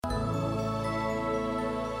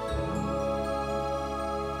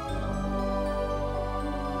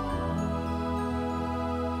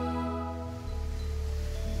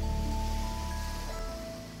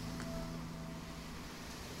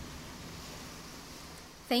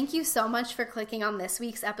Thank you so much for clicking on this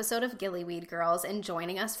week's episode of Gillyweed Girls and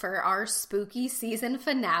joining us for our spooky season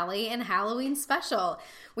finale and Halloween special.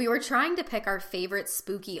 We were trying to pick our favorite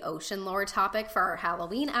spooky ocean lore topic for our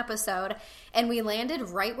Halloween episode, and we landed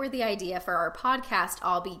right where the idea for our podcast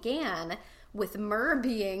all began, with mer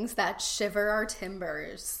beings that shiver our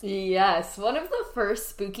timbers. Yes, one of the first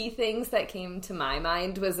spooky things that came to my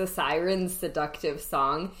mind was a siren's seductive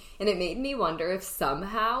song, and it made me wonder if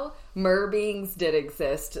somehow mer beings did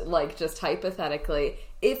exist, like just hypothetically,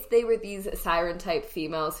 if they were these siren-type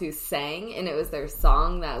females who sang, and it was their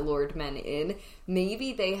song that lured men in.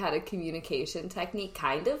 Maybe they had a communication technique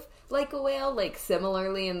kind of like a whale, like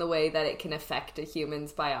similarly in the way that it can affect a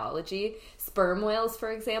human's biology. Sperm whales,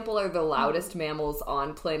 for example, are the loudest mammals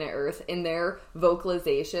on planet Earth. In their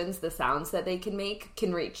vocalizations, the sounds that they can make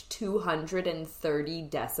can reach 230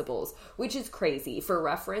 decibels, which is crazy. For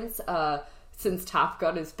reference, since Top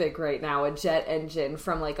Gun is big right now, a jet engine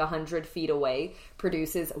from like 100 feet away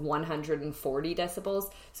produces 140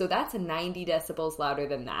 decibels. So that's 90 decibels louder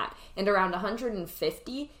than that. And around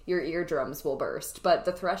 150, your eardrums will burst. But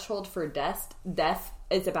the threshold for death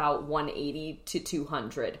is about 180 to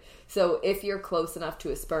 200. So if you're close enough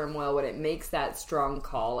to a sperm whale when it makes that strong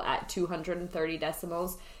call at 230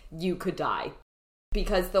 decibels, you could die.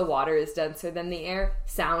 Because the water is denser than the air,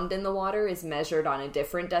 sound in the water is measured on a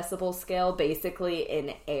different decibel scale. Basically,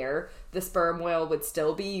 in air, the sperm whale would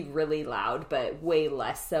still be really loud, but way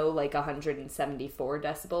less so, like 174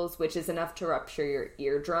 decibels, which is enough to rupture your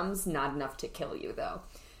eardrums, not enough to kill you, though.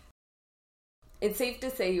 It's safe to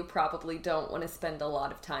say you probably don't want to spend a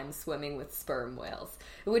lot of time swimming with sperm whales,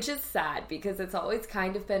 which is sad because it's always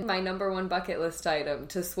kind of been my number one bucket list item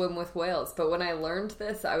to swim with whales. But when I learned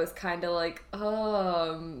this, I was kind of like,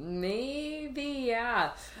 oh, maybe,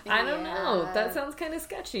 yeah. I don't know. That sounds kind of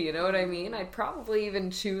sketchy, you know what I mean? I'd probably even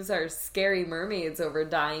choose our scary mermaids over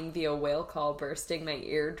dying via whale call bursting my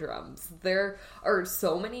eardrums. There are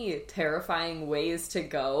so many terrifying ways to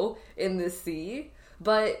go in the sea.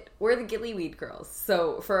 But we're the Gillyweed Girls,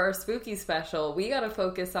 so for our spooky special, we gotta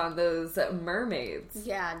focus on those mermaids.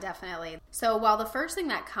 Yeah, definitely. So while the first thing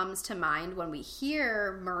that comes to mind when we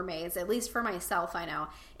hear mermaids, at least for myself I know,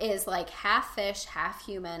 is like half fish, half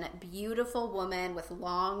human, beautiful woman with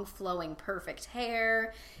long, flowing, perfect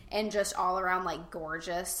hair, and just all around like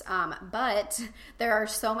gorgeous. But there are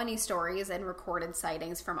so many stories and recorded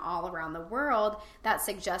sightings from all around the world that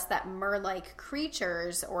suggest that mer-like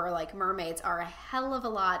creatures or like mermaids are a hell of a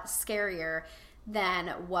lot scarier than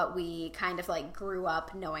what we kind of like grew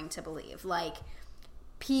up knowing to believe. Like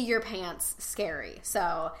pee your pants scary.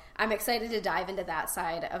 So I'm excited to dive into that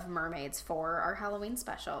side of mermaids for our Halloween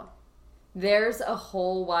special. There's a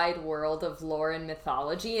whole wide world of lore and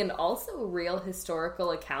mythology and also real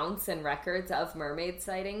historical accounts and records of mermaid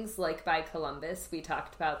sightings, like by Columbus. We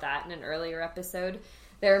talked about that in an earlier episode.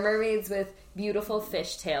 There are mermaids with beautiful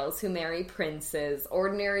fishtails who marry princes,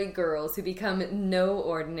 ordinary girls who become no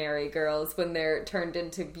ordinary girls when they're turned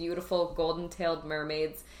into beautiful golden-tailed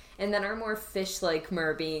mermaids, and then our more fish-like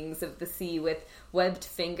mer beings of the sea with webbed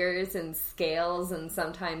fingers and scales and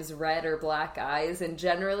sometimes red or black eyes, and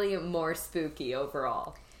generally more spooky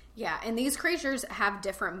overall. Yeah, and these creatures have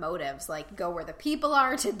different motives, like go where the people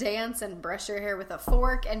are to dance and brush your hair with a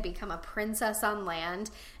fork and become a princess on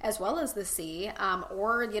land, as well as the sea,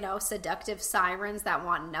 or, you know, seductive sirens that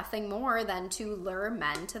want nothing more than to lure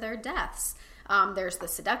men to their deaths. There's the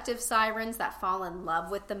seductive sirens that fall in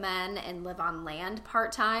love with the men and live on land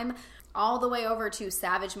part-time, all the way over to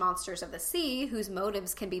savage monsters of the sea whose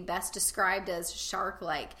motives can be best described as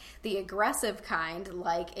shark-like, the aggressive kind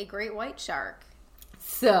like a great white shark.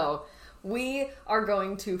 So, we are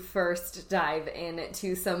going to first dive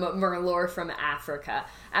into some mer lore from Africa.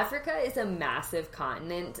 Africa is a massive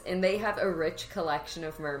continent, and they have a rich collection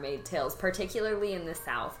of mermaid tales, particularly in the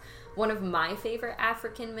south. One of my favorite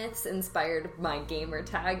African myths inspired my gamer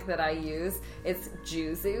tag that I use. It's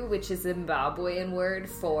Juzu, which is a Zimbabwean word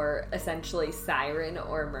for essentially siren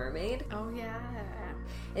or mermaid. Oh, yeah.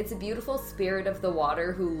 It's a beautiful spirit of the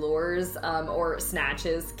water who lures or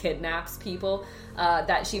snatches, kidnaps people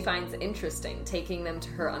that she finds interesting, taking them to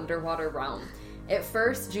her underwater realm. At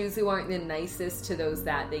first, Juzu aren't the nicest to those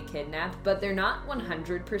that they kidnap, but they're not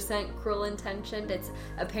 100% cruel intentioned. It's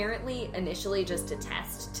apparently initially just a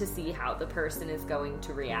test to see how the person is going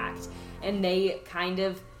to react. And they kind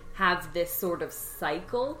of have this sort of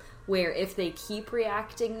cycle where if they keep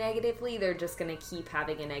reacting negatively, they're just going to keep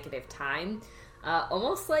having a negative time.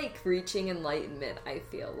 Almost like reaching enlightenment, I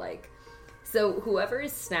feel like. So whoever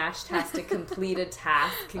is snatched has to complete a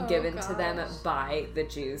task given to them by the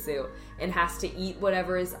Juzu. and has to eat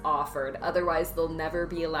whatever is offered, otherwise they'll never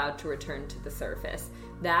be allowed to return to the surface.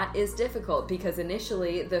 That is difficult because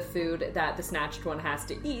initially the food that the snatched one has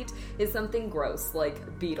to eat is something gross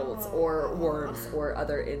like beetles or worms or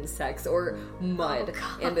other insects or mud.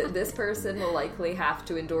 And this person will likely have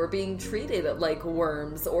to endure being treated like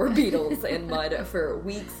worms or beetles and mud for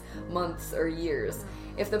weeks, months, or years.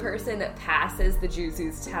 If the person passes the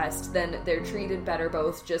Juzu's test, then they're treated better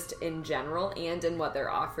both just in general and in what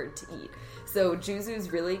they're offered to eat. So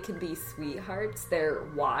Juzus really can be sweethearts, they're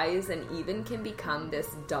wise, and even can become this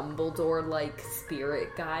Dumbledore-like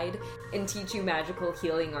spirit guide and teach you magical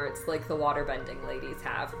healing arts like the waterbending ladies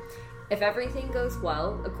have. If everything goes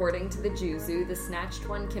well, according to the Juzu, the snatched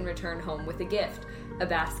one can return home with a gift, a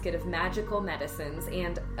basket of magical medicines,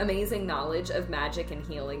 and amazing knowledge of magic and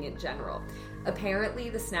healing in general. Apparently,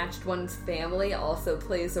 the snatched one's family also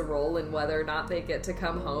plays a role in whether or not they get to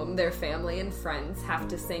come home. Their family and friends have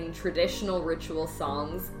to sing traditional ritual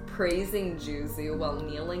songs praising Juzu while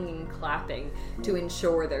kneeling and clapping to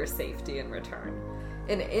ensure their safety in return.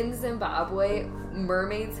 And in Zimbabwe,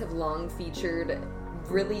 mermaids have long featured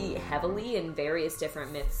really heavily in various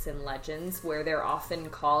different myths and legends, where they're often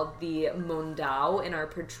called the Mondao and are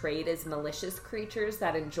portrayed as malicious creatures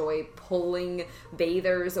that enjoy pulling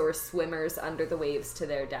bathers or swimmers under the waves to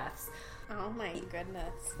their deaths. Oh my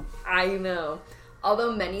goodness. I know.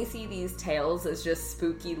 Although many see these tales as just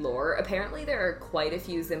spooky lore, apparently there are quite a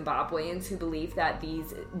few Zimbabweans who believe that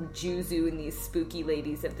these Juzu and these spooky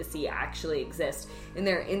ladies of the sea actually exist, and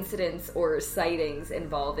there are incidents or sightings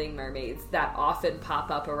involving mermaids that often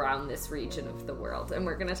pop up around this region of the world, and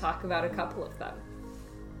we're going to talk about a couple of them.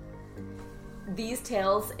 These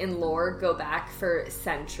tales and lore go back for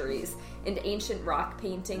centuries, and ancient rock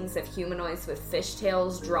paintings of humanoids with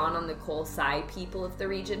fishtails drawn on the Kolsai people of the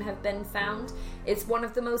region have been found. It's one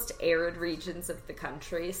of the most arid regions of the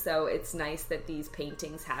country, so it's nice that these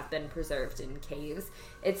paintings have been preserved in caves.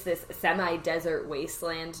 It's this semi-desert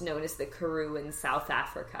wasteland known as the Karoo in South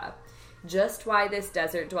Africa. Just why this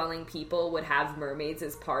desert-dwelling people would have mermaids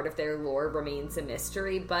as part of their lore remains a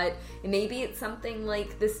mystery, but maybe it's something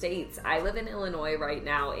like the States. I live in Illinois right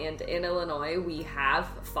now, and in Illinois we have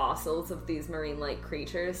fossils of these marine-like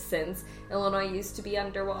creatures since Illinois used to be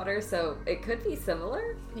underwater, so it could be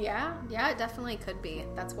similar. Yeah, it definitely could be.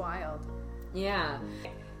 That's wild. Yeah.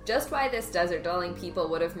 Just why this desert-dwelling people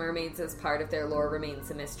would have mermaids as part of their lore remains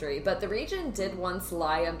a mystery, but the region did once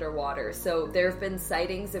lie underwater, so there have been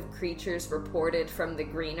sightings of creatures reported from the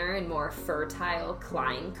greener and more fertile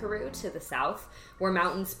Klein Karoo to the south, where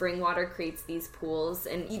mountain spring water creates these pools,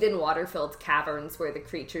 and even water-filled caverns where the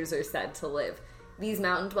creatures are said to live. These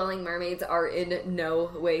mountain-dwelling mermaids are in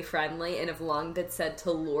no way friendly and have long been said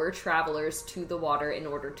to lure travelers to the water in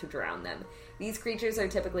order to drown them. These creatures are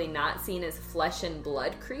typically not seen as flesh and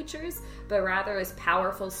blood creatures, but rather as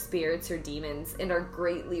powerful spirits or demons, and are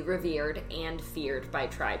greatly revered and feared by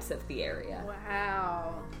tribes of the area.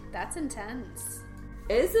 Wow, that's intense.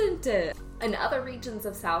 Isn't it? In other regions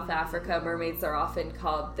of South Africa, mermaids are often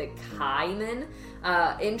called the Kaimen,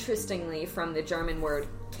 interestingly from the German word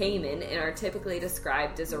Cayman, and are typically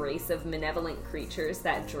described as a race of malevolent creatures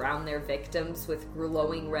that drown their victims with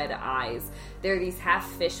glowing red eyes. They're these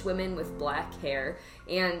half-fish women with black hair,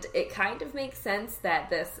 and it kind of makes sense that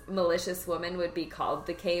this malicious woman would be called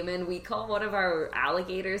the Cayman. We call one of our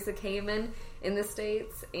alligators a Cayman in the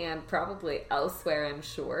States, and probably elsewhere, I'm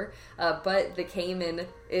sure. But the Cayman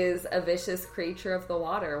is a vicious creature of the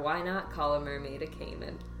water. Why not call a mermaid a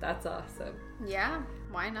Cayman? That's awesome. Yeah,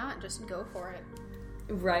 why not? Just go for it.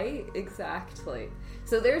 Right, exactly.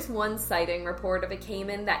 So there's one sighting report of a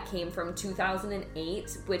caiman that came from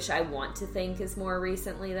 2008, which I want to think is more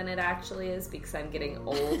recently than it actually is because I'm getting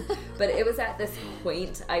old. But it was at this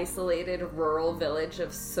quaint, isolated rural village of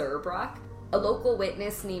Surbrock. A local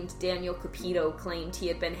witness named Daniel Capito claimed he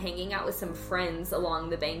had been hanging out with some friends along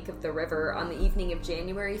the bank of the river on the evening of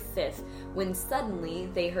January 5th when suddenly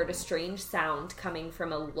they heard a strange sound coming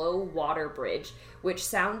from a low water bridge, which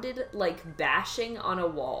sounded like bashing on a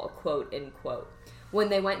wall, quote unquote. When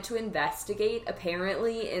they went to investigate,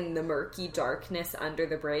 apparently in the murky darkness under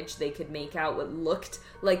the bridge, they could make out what looked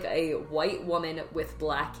like a white woman with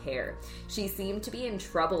black hair. She seemed to be in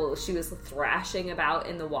trouble. She was thrashing about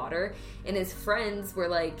in the water, and his friends were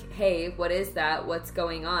like, "Hey, what is that? What's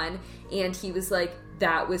going on?" And he was like,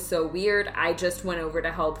 "That was so weird. I just went over to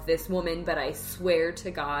help this woman, but I swear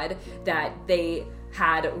to God that they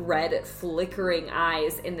had red flickering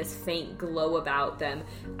eyes and this faint glow about them.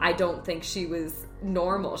 I don't think she was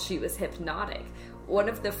normal. She was hypnotic. One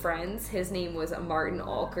of the friends, his name was Martin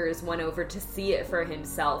Alkers, went over to see it for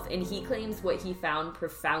himself, and he claims what he found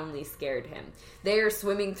profoundly scared him. They are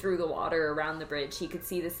swimming through the water around the bridge. He could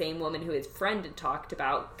see the same woman who his friend had talked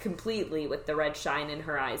about completely with the red shine in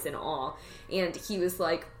her eyes and all, and he was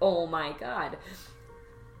like, oh my god.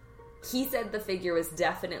 He said the figure was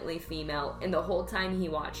definitely female, and the whole time he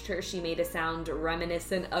watched her, she made a sound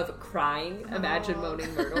reminiscent of crying, imagine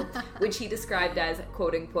moaning Myrtle, which he described as,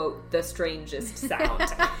 quote-unquote, the strangest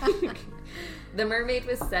sound. The mermaid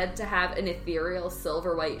was said to have an ethereal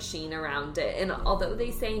silver-white sheen around it, and although they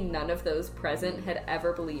say none of those present had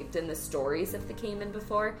ever believed in the stories of the Cayman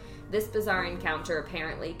before, this bizarre encounter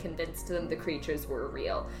apparently convinced them the creatures were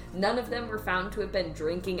real. None of them were found to have been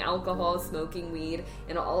drinking alcohol, smoking weed,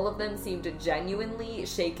 and all of them seemed genuinely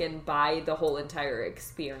shaken by the whole entire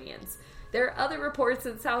experience. There are other reports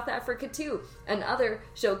in South Africa too. Another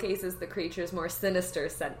showcases the creature's more sinister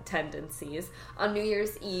tendencies. On New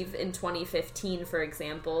Year's Eve in 2015, for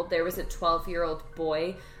example, there was a 12-year-old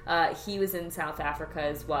boy. He was in South Africa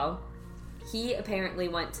as well. He apparently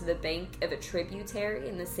went to the bank of a tributary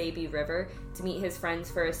in the Sabi River to meet his friends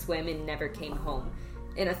for a swim and never came home.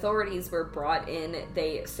 And authorities were brought in.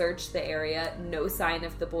 They searched the area. No sign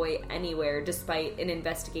of the boy anywhere, despite an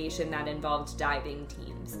investigation that involved diving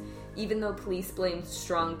teams. Even though police blamed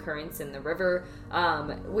strong currents in the river,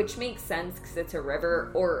 which makes sense because it's a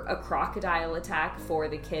river, or a crocodile attack for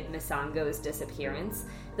the kid Misango's disappearance,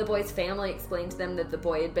 the boy's family explained to them that the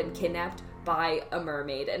boy had been kidnapped by a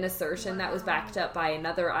mermaid, an assertion that was backed up by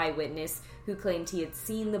another eyewitness who claimed he had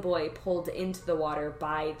seen the boy pulled into the water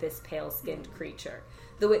by this pale-skinned creature.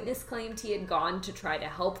 The witness claimed he had gone to try to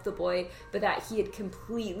help the boy, but that he had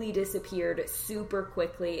completely disappeared super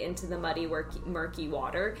quickly into the muddy, murky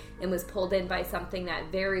water and was pulled in by something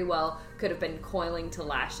that very well could have been coiling to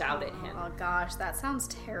lash out at him. Oh gosh, that sounds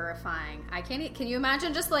terrifying. I can't. Can you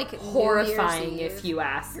imagine just like horrifying if you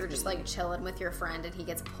ask? You're just like chilling with your friend and he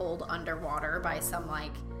gets pulled underwater by some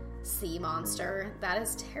like sea monster. That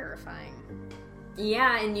is terrifying.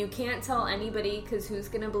 Yeah, and you can't tell anybody because who's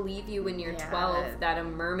going to believe you when you're 12 that a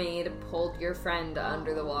mermaid pulled your friend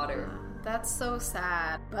under the water? That's so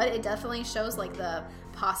sad. But it definitely shows like the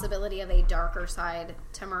possibility of a darker side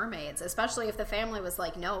to mermaids, especially if the family was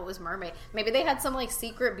like, no, it was mermaid. Maybe they had some like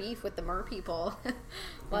secret beef with the mer people.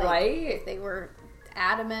 Like, right? If they were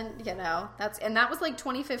adamant, you know. That was like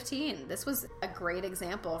 2015. This was a great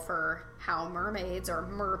example for how mermaids or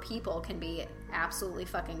mer people can be absolutely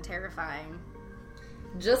fucking terrifying.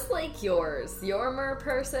 Just like yours. Your mer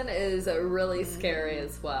person is really scary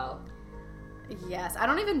as well. Yes. I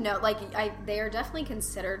don't even know. Like, they are definitely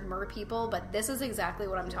considered mer people, but this is exactly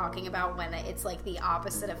what I'm talking about when it's like the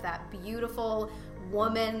opposite of that beautiful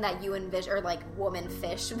woman that you envision, or like woman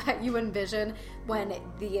fish that you envision when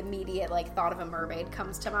the immediate like thought of a mermaid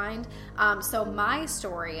comes to mind. So my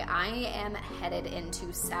story, I am headed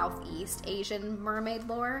into Southeast Asian mermaid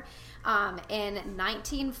lore. In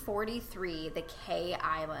 1943, the K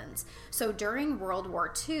Islands. So during World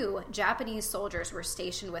War II, Japanese soldiers were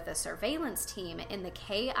stationed with a surveillance team in the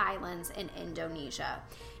K Islands in Indonesia.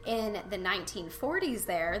 In the 1940s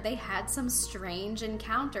there, they had some strange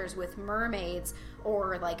encounters with mermaids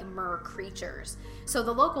or like mer creatures. So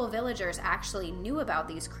the local villagers actually knew about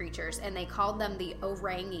these creatures and they called them the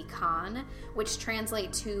orang-ikan, which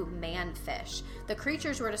translate to man-fish. The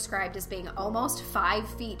creatures were described as being almost 5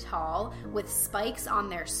 feet tall with spikes on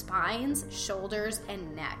their spines, shoulders,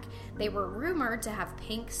 and neck. They were rumored to have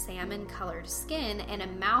pink salmon-colored skin and a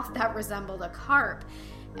mouth that resembled a carp.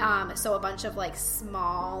 So a bunch of like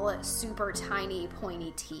small, super tiny,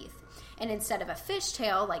 pointy teeth. And instead of a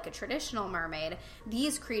fishtail like a traditional mermaid,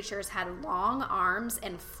 these creatures had long arms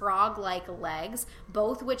and frog-like legs,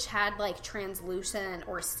 both which had like translucent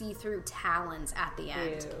or see-through talons at the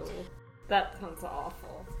end. Ew. That sounds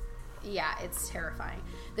awful. Yeah, it's terrifying.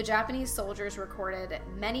 The Japanese soldiers recorded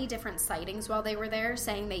many different sightings while they were there,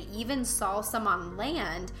 saying they even saw some on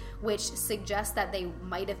land, which suggests that they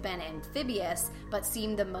might have been amphibious, but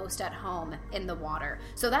seemed the most at home in the water.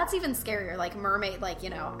 So that's even scarier, like mermaid, like, you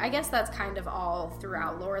know, I guess that's kind of all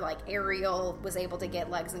throughout lore, like Ariel was able to get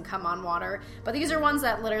legs and come on water, but these are ones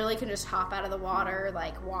that literally can just hop out of the water,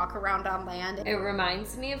 like walk around on land. It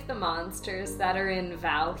reminds me of the monsters that are in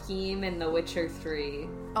Valheim in The Witcher 3.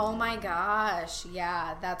 Oh my gosh,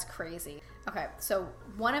 yeah, that's crazy. Okay, so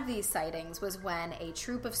one of these sightings was when a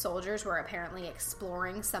troop of soldiers were apparently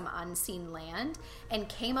exploring some unseen land and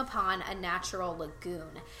came upon a natural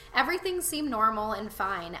lagoon. Everything seemed normal and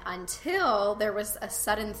fine until there was a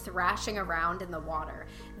sudden thrashing around in the water.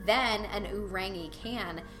 Then an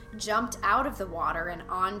orangutan jumped out of the water and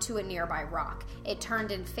onto a nearby rock. It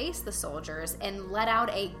turned and faced the soldiers and let out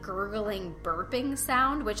a gurgling, burping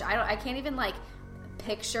sound, which I can't even, like,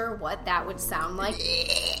 picture what that would sound like.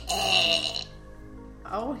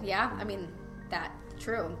 Oh, yeah, I mean,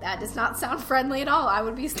 true. That does not sound friendly at all. I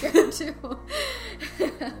would be scared, too.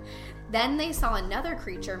 Then they saw another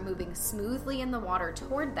creature moving smoothly in the water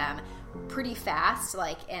toward them, pretty fast,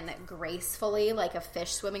 like, and gracefully, like a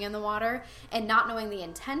fish swimming in the water. And not knowing the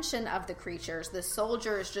intention of the creatures, the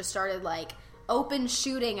soldiers just started, like, open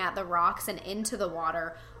shooting at the rocks and into the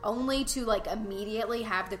water, only to, like, immediately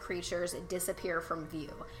have the creatures disappear from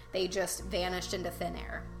view. They just vanished into thin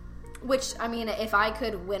air. Which, I mean, if I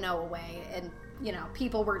could winnow away and, you know,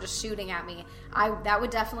 people were just shooting at me, that would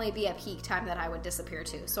definitely be a peak time that I would disappear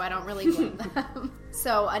to, so I don't really blame them.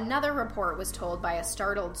 So another report was told by a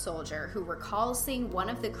startled soldier who recalls seeing one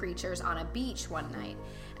of the creatures on a beach one night.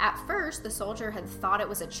 At first, the soldier had thought it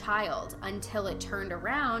was a child until it turned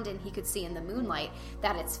around and he could see in the moonlight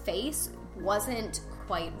that its face wasn't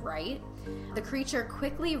quite right. The creature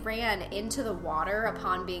quickly ran into the water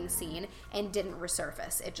upon being seen and didn't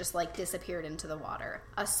resurface. It just, like, disappeared into the water.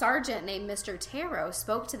 A sergeant named Mr. Taro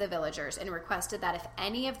spoke to the villagers and requested that if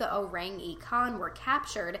any of the orangutan were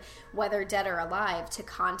captured, whether dead or alive, to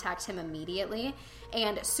contact him immediately.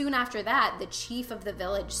 And soon after that, the chief of the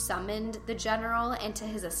village summoned the general, and to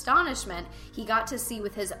his astonishment, he got to see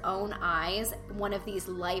with his own eyes one of these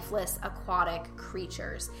lifeless aquatic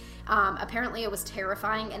creatures. Apparently it was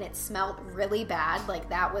terrifying and it smelled really bad. Like,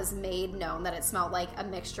 that was made known that it smelled like a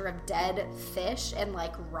mixture of dead fish and,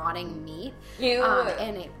 like, rotting meat. Ew.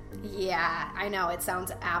 Yeah, I know, it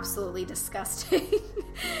sounds absolutely disgusting.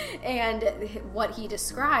 And what he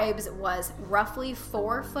describes was roughly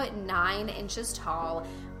 4'9" tall,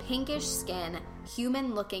 pinkish skin,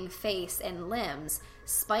 human-looking face and limbs,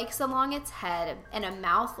 spikes along its head, and a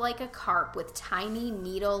mouth like a carp with tiny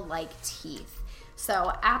needle-like teeth.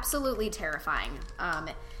 So, absolutely terrifying.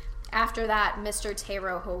 After that, Mr.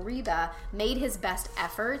 Taro Horiba made his best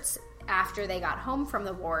efforts after they got home from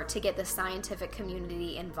the war to get the scientific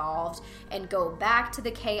community involved and go back to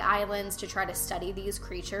the K Islands to try to study these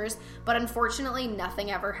creatures. But unfortunately,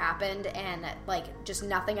 nothing ever happened, and, like, just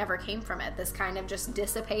nothing ever came from it. This kind of just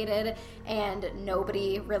dissipated, and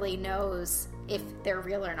nobody really knows if they're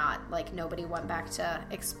real or not. Like, nobody went back to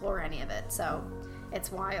explore any of it. So it's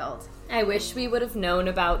wild. I wish we would have known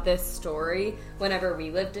about this story whenever we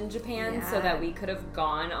lived in Japan, so that we could have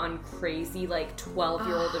gone on crazy, like,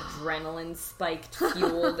 12-year-old adrenaline-spiked,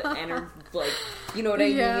 fueled, like, you know what I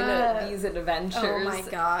mean? These adventures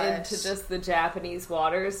into just the Japanese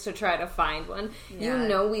waters to try to find one. Yeah. You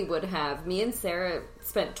know we would have. Me and Sarah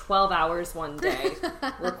spent 12 hours one day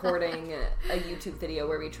recording a YouTube video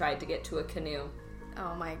where we tried to get to a canoe.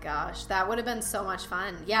 Oh my gosh, that would have been so much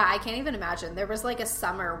fun. Yeah, I can't even imagine. There was, like, a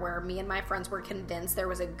summer where me and my friends were convinced there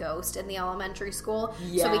was a ghost in the elementary school.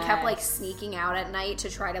 Yes. So we kept, like, sneaking out at night to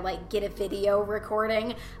try to, like, get a video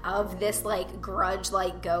recording of this, like,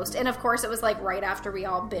 Grudge-like ghost. And of course it was, like, right after we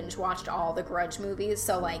all binge watched all the Grudge movies.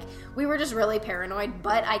 So, like, we were just really paranoid.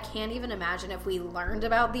 But I can't even imagine if we learned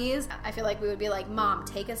about these. I feel like we would be like, Mom,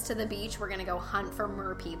 take us to the beach. We're gonna go hunt for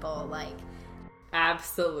mer people. Like,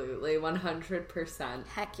 absolutely, 100%.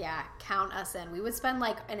 Heck yeah, count us in. We would spend,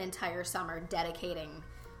 like, an entire summer dedicating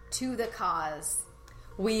to the cause.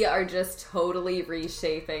 We are just totally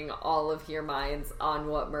reshaping all of your minds on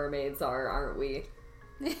what mermaids are, aren't we?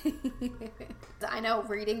 I know,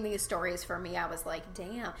 reading these stories for me, I was like,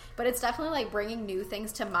 damn. But it's definitely, like, bringing new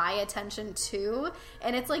things to my attention too,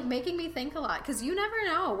 and it's, like, making me think a lot, because you never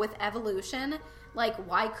know with evolution, like,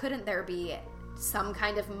 why couldn't there be some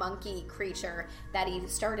kind of monkey creature that he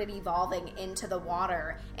started evolving into the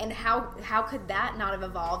water, and how could that not have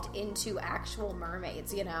evolved into actual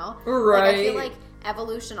mermaids, you know? Right. Like, I feel like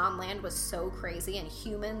evolution on land was so crazy, and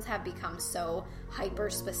humans have become so hyper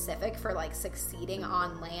specific for, like, succeeding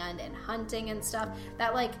on land and hunting and stuff,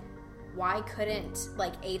 that, like, why couldn't,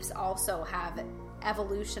 like, apes also have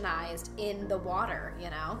evolutionized in the water, you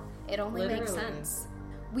know? It only makes sense.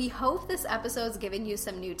 We hope this episode's given you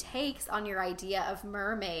some new takes on your idea of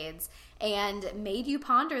mermaids and made you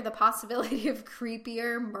ponder the possibility of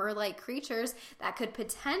creepier mer-like creatures that could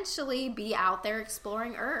potentially be out there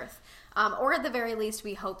exploring Earth. Or at the very least,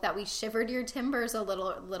 we hope that we shivered your timbers a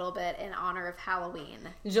little bit in honor of Halloween.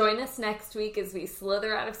 Join us next week as we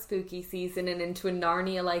slither out of spooky season and into a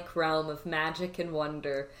Narnia-like realm of magic and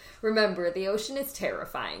wonder. Remember, the ocean is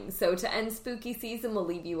terrifying, so to end spooky season, we'll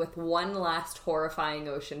leave you with one last horrifying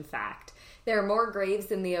ocean fact. There are more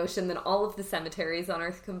graves in the ocean than all of the cemeteries on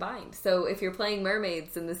Earth combined. So if you're playing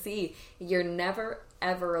Mermaids in the sea, you're never,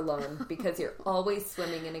 ever alone because you're always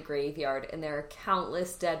swimming in a graveyard and there are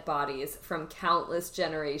countless dead bodies from countless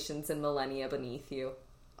generations and millennia beneath you.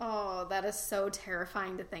 Oh, that is so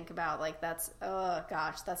terrifying to think about. Like, that's, oh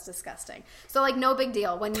gosh, that's disgusting. So, like, no big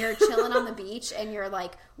deal. When you're chilling on the beach and you're,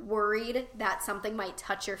 like, worried that something might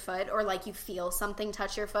touch your foot, or, like, you feel something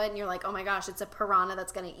touch your foot and you're like, oh my gosh, it's a piranha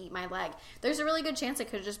that's going to eat my leg. There's a really good chance it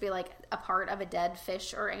could just be, like, a part of a dead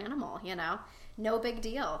fish or animal, you know? No big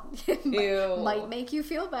deal. Ew. Might make you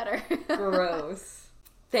feel better. Gross.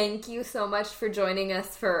 Thank you so much for joining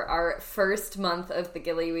us for our first month of the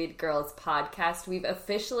Gillyweed Girls podcast. We've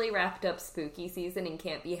officially wrapped up spooky season and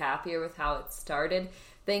can't be happier with how it started.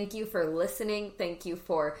 Thank you for listening. Thank you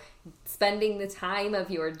for spending the time of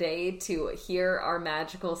your day to hear our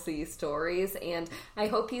magical sea stories. And I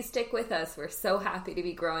hope you stick with us. We're so happy to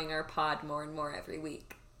be growing our pod more and more every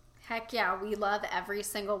week. Heck yeah, we love every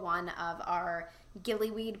single one of our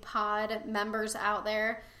Gillyweed pod members out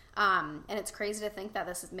there. And it's crazy to think that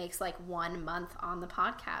this makes like 1 month on the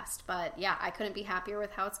podcast. But yeah, I couldn't be happier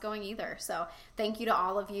with how it's going either. So thank you to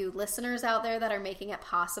all of you listeners out there that are making it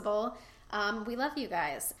possible. We love you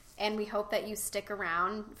guys. And we hope that you stick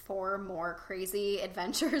around for more crazy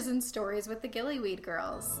adventures and stories with the Gillyweed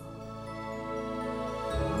Girls.